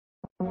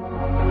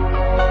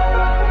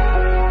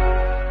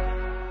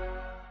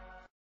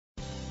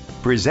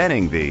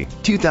Presenting the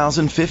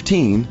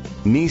 2015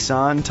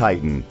 Nissan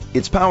Titan.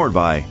 It's powered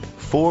by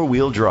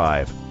four-wheel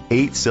drive,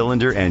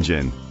 8-cylinder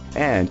engine,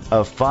 and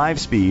a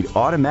 5-speed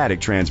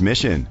automatic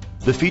transmission.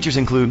 The features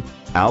include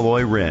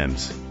alloy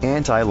rims,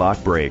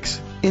 anti-lock brakes.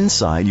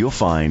 Inside you'll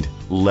find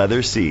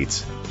leather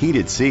seats,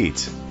 heated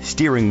seats,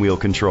 steering wheel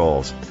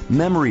controls,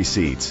 memory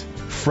seats,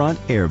 front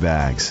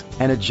airbags,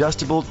 an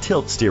adjustable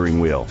tilt steering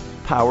wheel,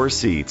 power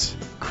seats,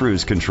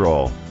 cruise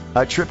control,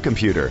 a trip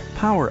computer,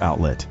 power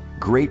outlet.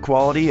 Great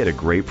quality at a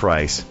great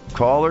price.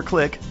 Call or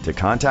click to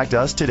contact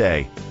us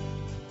today.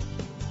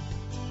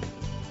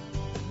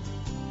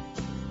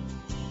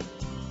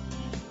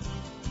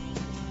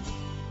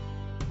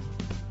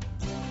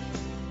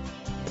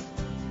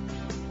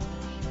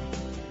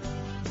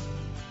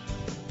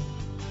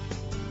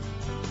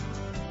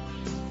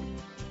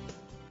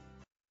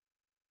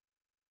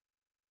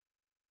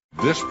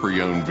 This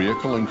pre-owned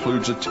vehicle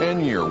includes a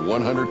 10-year,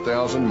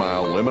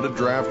 100,000-mile limited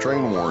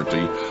drivetrain warranty,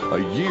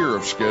 a year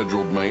of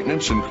scheduled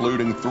maintenance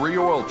including 3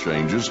 oil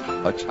changes,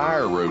 a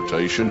tire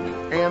rotation,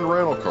 and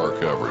rental car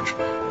coverage.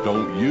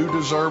 Don't you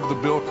deserve the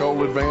Bill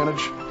Cole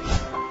advantage?